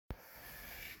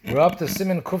We're up to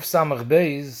Siman Kuf Samach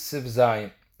Beis Siv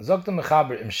Zayin. Zok the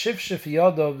Mechaber Im Shifshif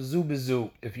Yodov Zu Bezu.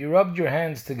 If you rubbed your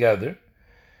hands together,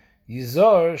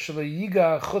 Yizor Shelo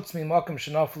Yiga Chutz Mimakim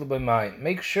Shenaflu B'Mayim.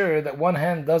 Make sure that one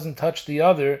hand doesn't touch the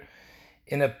other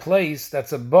in a place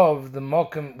that's above the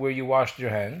makom where you washed your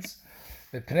hands.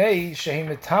 V'pnei shehi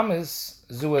metamis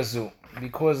zu azu.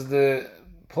 Because the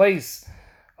place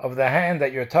of the hand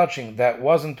that you're touching that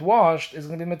wasn't washed is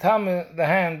going to be metame the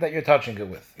hand that you're touching it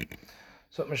with.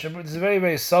 So this is very,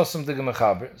 very sosum to the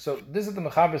Mechaber. So this is the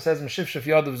Mechaber says, Meshifshef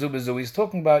Yadav Zu Bezu. He's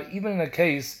talking about even in a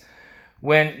case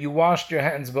when you washed your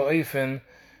hands ba'ofen,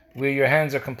 where your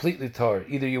hands are completely tar.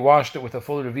 Either you washed it with a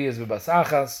full reviyas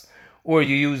v'basachas, or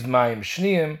you used mayim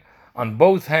shniyim on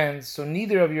both hands. So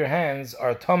neither of your hands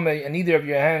are tomei, and neither of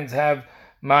your hands have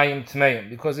mayim tmeim.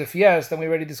 Because if yes, then we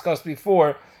already discussed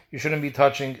before, you shouldn't be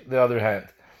touching the other hand.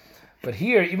 But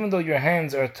here, even though your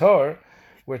hands are tar,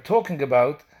 we're talking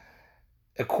about,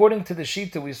 according to the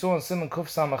Shita we saw in Siman Kuf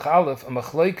Samach Aleph, a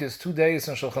machlokes 2 days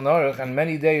in Shulchan Aruch, and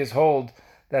many days hold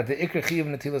that the Iker Chiyuv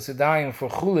Netilas Yadayim for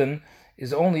Chulin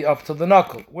is only up till the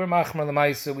knuckle. We're Machmer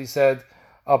L'maisa, we said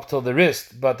up till the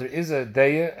wrist, but there is a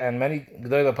day, and many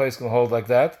Gedolei Poskim hold like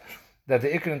that the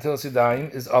Iker Netilas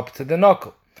Yadayim is up to the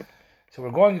knuckle. So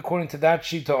we're going according to that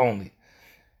Shita only.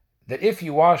 That if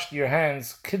you washed your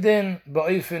hands kedin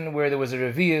ba'ofen where there was a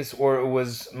revius or it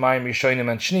was mayim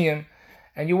rishonim and shniyim,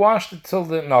 and you washed it till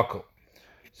the knuckle.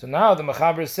 So now the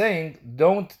Mechaber is saying,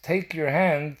 don't take your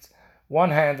hand, one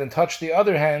hand, and touch the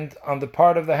other hand on the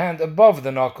part of the hand above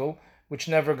the knuckle, which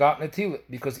never got netilat.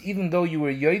 Because even though you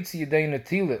were yotzi yedei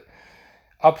netilat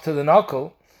up to the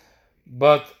knuckle,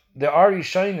 but there are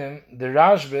Rishonim, the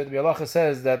Rashba, the halacha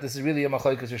says that this is really a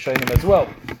machlokes Rishonim as well.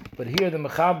 But here the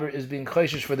Mechaber is being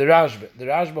choshesh for the Rashba. The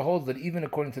Rashba holds that even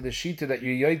according to the Shita that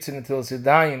you're yotzin until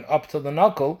Yadayim up to the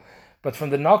knuckle, but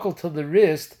from the knuckle to the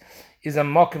wrist is a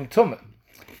makom tumah.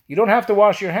 You don't have to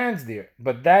wash your hands there,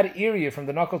 but that area from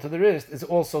the knuckle to the wrist is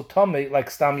also tumah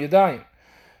like stam yadayim.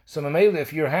 So Mamela,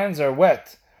 if your hands are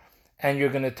wet and you're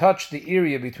going to touch the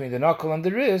area between the knuckle and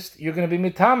the wrist, you're going to be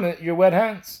mitame your wet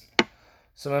hands.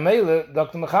 So Mamela,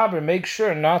 Dr. Mechaber, make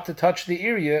sure not to touch the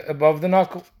area above the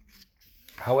knuckle.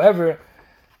 However,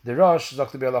 the Rosh,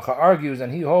 Dr. Bialacha, argues,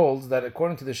 and he holds that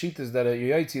according to the Shitas that a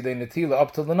yoytzi they netila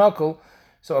up to the knuckle,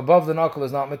 so above the knuckle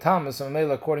is not metamis, so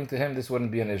Mamela, according to him, this wouldn't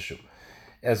be an issue.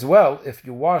 As well, if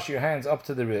you wash your hands up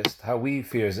to the wrist, how we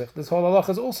fearzich, this whole halacha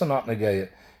is also not negeya,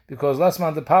 because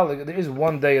Lasman de Palig, there is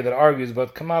one day that argues,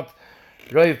 but Kamat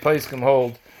Reiv Paiskim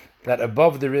hold that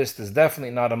above the wrist is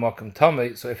definitely not a makom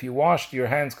tamei. So if you washed your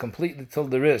hands completely till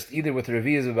the wrist, either with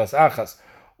reviyas of basachas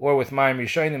or with mayim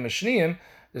rishonim mishniyim,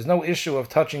 there's no issue of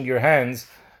touching your hands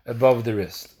above the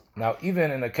wrist. Now, even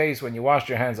in a case when you washed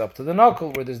your hands up to the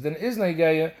knuckle, where there's din is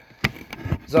negeya,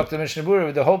 Zok Mishnah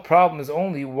Berurah, the whole problem is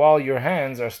only while your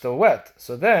hands are still wet.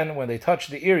 So then, when they touch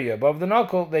the area above the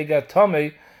knuckle, they get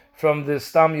tamei from the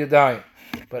stam yadayim.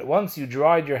 But once you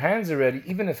dried your hands already,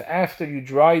 even if after you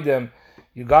dried them,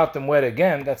 you got them wet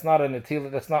again, that's not a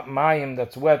netila, that's not mayim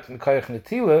that's wet, mekayach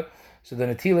netila, so the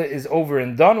netila is over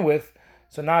and done with,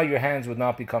 so now your hands would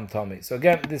not become tummy. So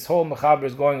again, this whole Mechaber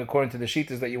is going according to the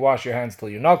shitas that you wash your hands till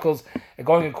your knuckles, and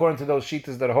going according to those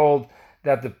shitas that hold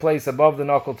that the place above the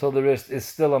knuckle till the wrist is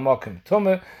still a makom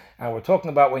tumah, and we're talking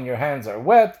about when your hands are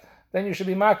wet, then you should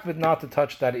be makbid not to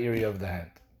touch that area of the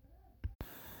hand.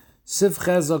 Siv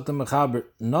Chezok the Mechaber,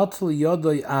 Notel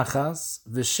Yodoi Achas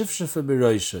V'Shifshefe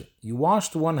B'Roishe. You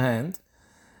washed one hand,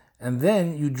 and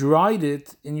then you dried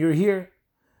it in your hair.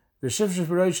 V'Shifshefe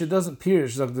B'Roishe doesn't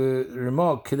pierce, like the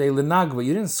Ramah, Kedei L'Nagva.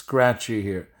 You didn't scratch your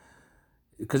hair.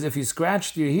 Because if you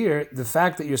scratched your hair, the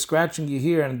fact that you're scratching your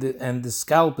hair and the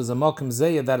scalp is a Mokim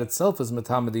Zeyah, that itself is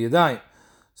Matamad Yadayim.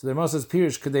 So the Ramah says,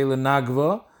 Pierce Kedei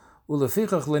L'Nagva,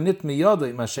 Ulefichach L'Nit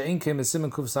Miyodoi, Masha'in Kem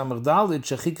Esimen Kuf Samach Dalid,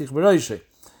 Shechikich B'Roishe.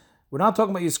 We're not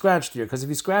talking about you scratched here, because if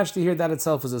you scratched here, that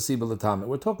itself is a sibul l'tameh.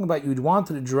 We're talking about you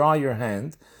wanted to dry your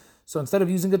hand, so instead of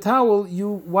using a towel, you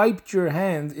wiped your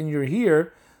hand in your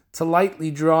hair to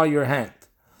lightly dry your hand.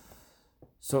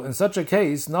 So in such a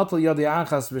case, natal yadi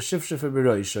achas v'shifshefe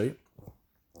b'roishay,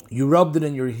 you rubbed it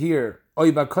in your hair,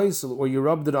 oy b'kaisel, or you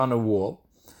rubbed it on a wall.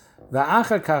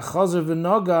 V'achar kach chazer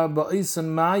v'noga ba'isen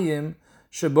mayim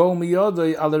shebo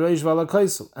miyoday al reish v'al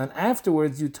kaisel, and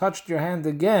afterwards you touched your hand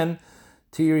again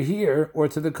to your hair, or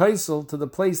to the kaisel, to the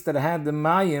place that had the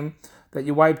mayim that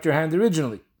you wiped your hand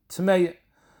originally, tmei.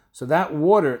 So that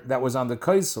water that was on the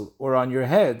kaisel, or on your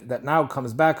head, that now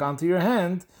comes back onto your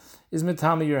hand, is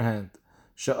mitame your hand.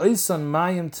 Sha'oisan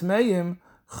mayim tmeim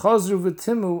chazru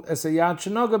v'timu es hayad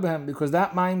shenoga b'hem, because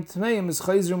that mayim tmeim is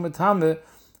chazru mitame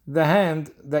the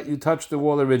hand that you touched the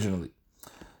wall originally.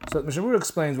 So Mishnah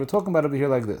explains, we're talking about over here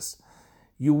like this.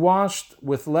 You washed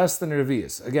with less than a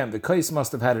revius. Again, the kais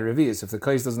must have had a revius. If the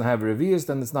kais doesn't have a revius,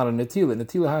 then it's not a netilah.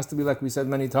 Netilah has to be, like we said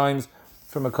many times,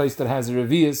 from a kais that has a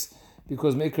revius,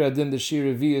 because Mikra Adin, the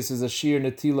sheer revius, is a sheer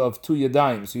netilah of 2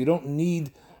 yadayim. So you don't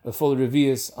need a full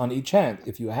revius on each hand.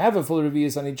 If you have a full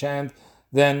revius on each hand,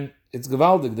 then it's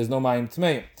gevaldig. There's no mayim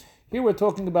tmeim. Here we're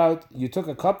talking about, you took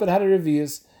a cup that had a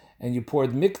revius, and you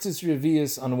poured miktis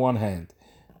revius on one hand.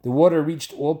 The water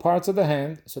reached all parts of the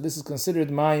hand, so this is considered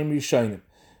mayim rishonim.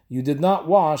 You did not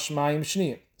wash mayim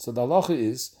shniyim. So the halacha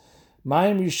is,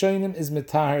 mayim rishonim is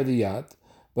metahar the yad,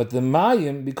 but the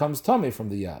mayim becomes tummy from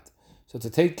the yad. So to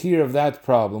take care of that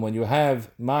problem, when you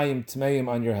have mayim tmeim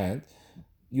on your hand,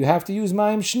 you have to use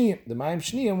mayim shniyim. The mayim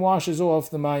shniyim washes off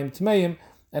the mayim tmeim,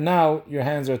 and now your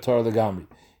hands are tar legamri.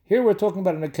 Here we're talking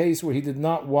about in a case where he did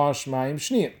not wash mayim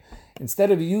shniyim.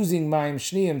 Instead of using mayim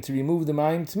shniyim to remove the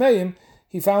mayim tmeim,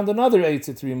 he found another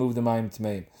eitzah to remove the mayim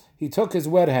tmeim. He took his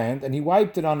wet hand and he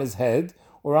wiped it on his head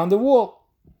or on the wall.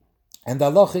 And the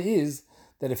halacha is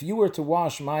that if you were to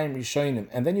wash mayim rishonim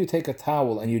and then you take a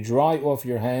towel and you dry off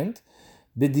your hand,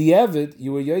 b'di'evid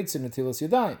you were yotzei netilas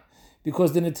yadayim.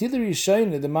 Because the netilah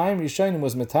rishonim, the mayim rishonim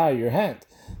was metar your hand.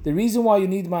 The reason why you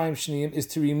need mayim shniyim is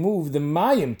to remove the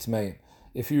mayim tmeim.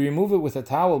 If you remove it with a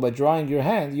towel by drying your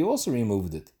hand, you also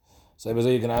removed it. So you're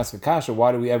going to ask a kasha,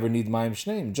 why do we ever need mayim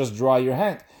shniyim? Just dry your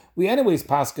hand. We anyways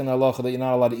paskin halacha that you're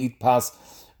not allowed to eat pas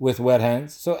with wet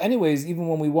hands. So anyways, even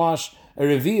when we wash a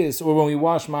revius or when we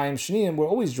wash mayim shniyim, we're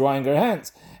always drying our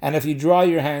hands. And if you dry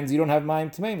your hands, you don't have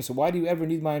mayim tmeim. So why do you ever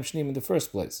need mayim shniyim in the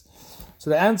first place? So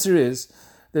the answer is,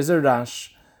 there's a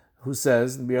Rash who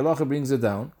says, the Bir Halacha brings it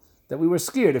down, that we were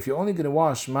scared if you're only going to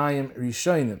wash mayim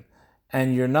rishonim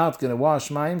and you're not going to wash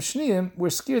mayim shniyim, we're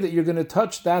scared that you're going to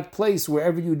touch that place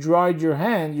wherever you dried your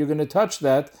hand, you're going to touch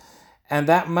that, and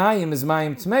that mayim is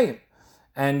mayim tmeim,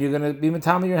 and you're going to be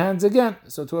metame your hands again.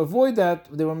 So to avoid that,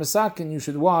 they were masakin, you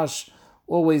should wash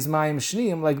always mayim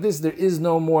shniyim. Like this, there is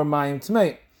no more mayim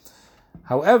tmeim.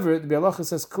 However, the Bir Halacha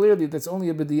says clearly that's only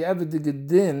a b'di'evid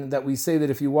din that we say that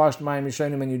if you washed mayim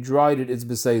rishonim and you dried it, it's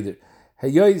beseder.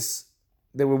 Hayois,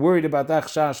 they were worried about that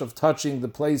chash of touching the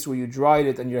place where you dried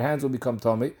it and your hands will become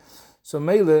tummy. So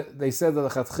mele, they said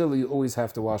that lechatchila you always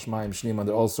have to wash mayim shnim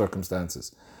under all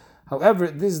circumstances. However,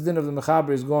 this din of the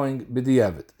mechaber is going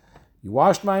b'di'evid. You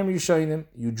washed mayim rishonim,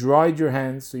 you dried your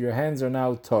hands, so your hands are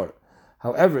now tar.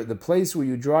 However, the place where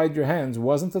you dried your hands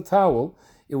wasn't a towel,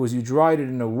 it was you dried it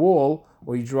in a wall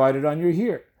or you dried it on your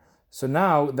hair. So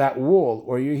now that wall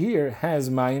or your hair has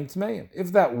mayim tmeim.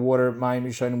 If that water, mayim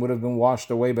rishonim, would have been washed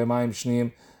away by mayim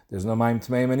shniyim, there's no mayim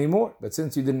tmeim anymore. But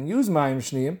since you didn't use mayim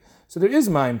shniyim, so there is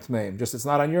mayim tmeim. Just it's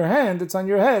not on your hand, it's on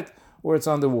your head or it's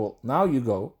on the wall. Now you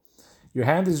go, your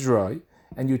hand is dry,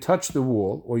 and you touch the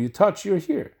wall or you touch your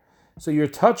hair. So you're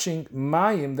touching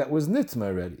mayim that was nitma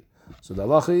already. So the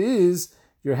halacha is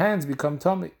your hands become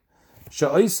tummy.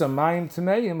 Sha'isa mayim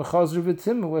tmeim chazru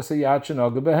v'timu v'sayat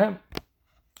shenaga behem.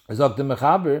 Zok the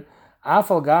mechaber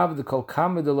afal gav the kol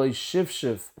kama de loy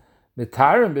shifshif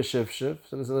mitarim b'shifshif.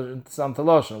 So this is some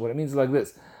taloshin. What it means is like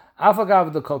this: afal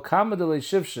gav the kol kama de loy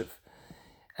shifshif.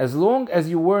 As long as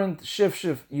you weren't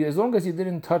shifshif, as long as you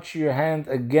didn't touch your hand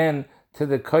again to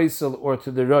the kaisel or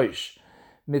to the roish,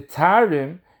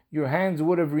 mitarim, your hands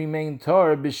would have remained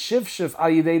tar b'shifshif al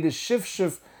yidei the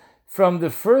shifshif from the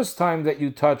first time that you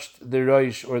touched the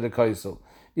roish or the kaisel.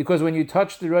 Because when you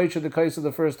touched the roish or the kaisel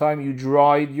the first time, you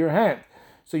dried your hand.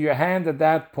 So your hand at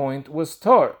that point was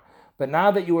tar. But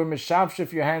now that you were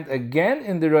mishavshif your hand again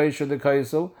in the roish or the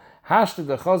kaisel, hashta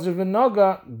the chazir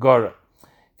v'noga gora.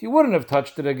 If you wouldn't have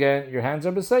touched it again, your hands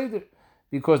are beseder.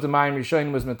 Because the mayim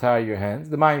rishonim was matar your hands.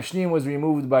 The mayim shniyim was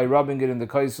removed by rubbing it in the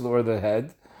kaisel or the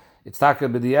head. It's taka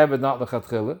b'di'evet, not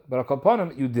l'chatchila. But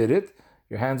akaponim, you did it,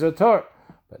 your hands are tar.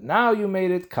 But now you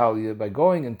made it kalya by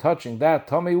going and touching that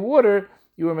tummy water,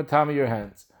 you were matami your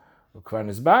hands.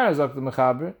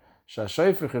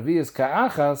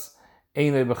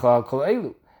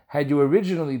 Had you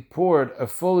originally poured a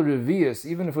full revius,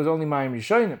 even if it was only mayim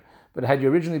rishonim, but had you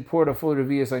originally poured a full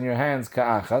revius on your hands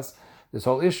ka'achas, this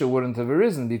whole issue wouldn't have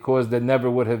arisen because there never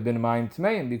would have been mayim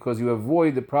tmeim, because you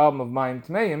avoid the problem of mayim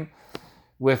tmeim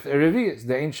with a revius.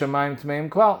 There ain't shamayim tmeim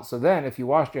klal. So then, if you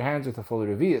washed your hands with a full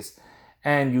revius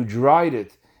and you dried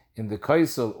it in the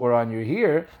kaisel or on your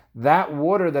hair, that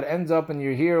water that ends up in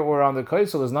your hair or on the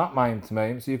kaisel is not mayim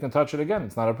tmeim, so you can touch it again.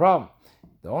 It's not a problem.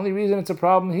 The only reason it's a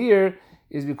problem here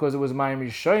is because it was mayim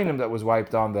rishonim that was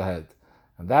wiped on the head.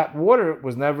 And that water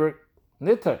was never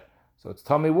nitter. So it's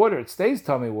tummy water. It stays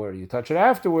tummy water. You touch it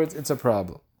afterwards, it's a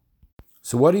problem.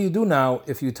 So what do you do now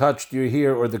if you touched your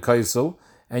hair or the kaisel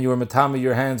and you were matami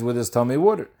your hands with this tummy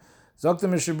water? Zokta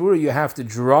Mishabura, you have to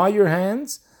dry your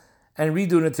hands and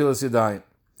redo Natilas Yadayim.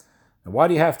 Now, why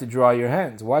do you have to dry your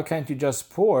hands? Why can't you just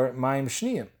pour Mayim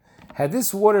Shniyim? Had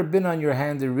this water been on your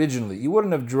hand originally, you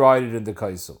wouldn't have dried it in the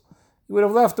kaisel. You would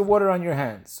have left the water on your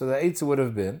hands. So the eitzah would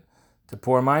have been to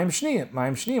pour Mayim Shniyim.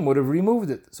 Mayim Shniyim would have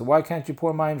removed it. So why can't you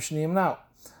pour Mayim Shniyim now?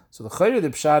 So the chayr, the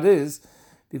pshat is,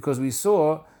 because we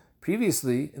saw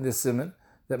previously in the Siman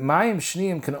that Mayim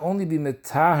Shniyim can only be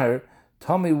metaher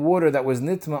tummy water that was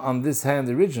nitma on this hand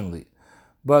originally.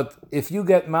 But if you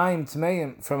get Mayim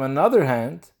Tmeim from another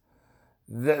hand,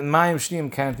 the Mayim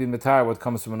Shniyim can't be metaher what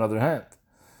comes from another hand.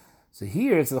 So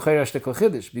here it's the chayr ashtekal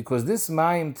chiddush, because this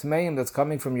Mayim Tmeim that's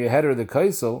coming from your head or the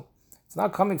kaisel, it's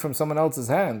not coming from someone else's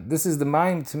hand. This is the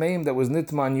Mayim Tmeim that was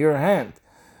nitma on your hand.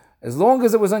 As long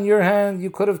as it was on your hand, you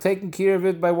could have taken care of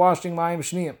it by washing Mayim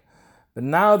Shniyim. But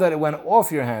now that it went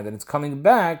off your hand and it's coming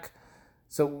back,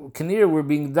 so Kanir, we're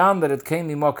being done that it came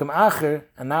mimakim acher,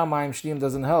 and now Mayim Shniyim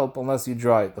doesn't help unless you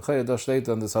dry it. The chayr dosh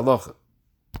on this halacha.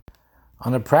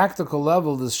 On a practical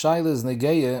level, this shaila is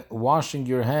negeya, washing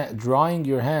your hand, drying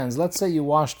your hands. Let's say you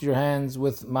washed your hands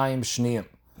with Mayim Shniyim,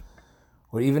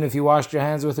 or even if you washed your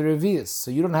hands with a revius,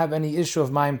 so you don't have any issue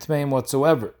of Mayim Tmeim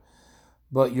whatsoever.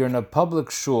 But you're in a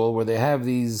public shul where they have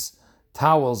these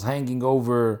towels hanging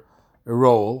over a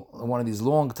roll, one of these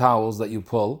long towels that you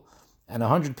pull, and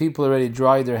 100 people already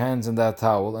dried their hands in that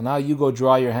towel, and now you go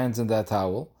dry your hands in that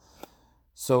towel.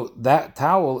 So that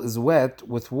towel is wet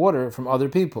with water from other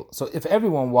people. So if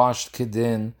everyone washed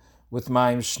kidin with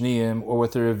Mayim Shniyim or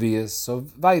with a revius, so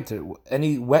weiter,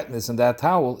 any wetness in that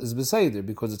towel is beseder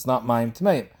because it's not Mayim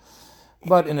Tmeim.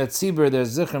 But in a tzibur,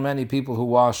 there's zikr many people who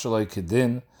wash shaloi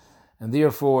kidin, and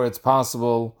therefore it's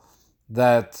possible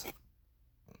that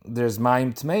there's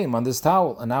Mayim Tmeim on this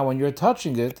towel, and now when you're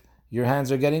touching it, your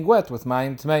hands are getting wet with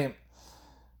Mayim Tmeim.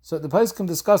 So the place can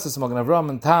discuss this. Magen Avraham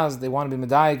and Taz, they want to be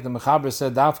medayik. The Mechaber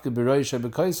said, Dafke b'roisha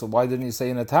b'kaisel. Why didn't he say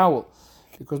in a towel?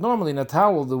 Because normally in a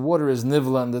towel, the water is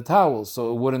nivla in the towel,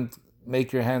 so it wouldn't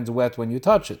make your hands wet when you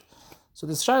touch it. So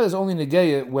this shayla is only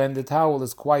negeya when the towel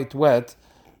is quite wet,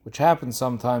 which happens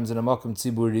sometimes in a makom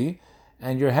tziburi,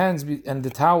 and your hands and the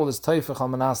towel is teifach al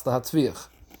manas lahatzviach.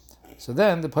 So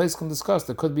then the place can discuss.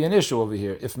 There could be an issue over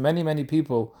here. If many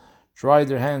people dried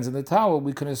their hands in the towel,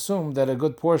 we can assume that a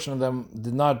good portion of them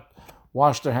did not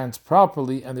wash their hands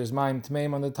properly, and there's Mayim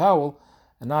Tmeim on the towel,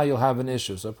 and now you'll have an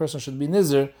issue. So a person should be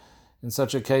nizer in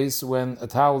such a case when a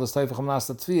towel is teifach al manas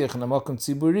lahatzviach and a makom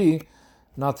tziburi,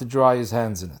 not to dry his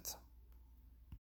hands in it.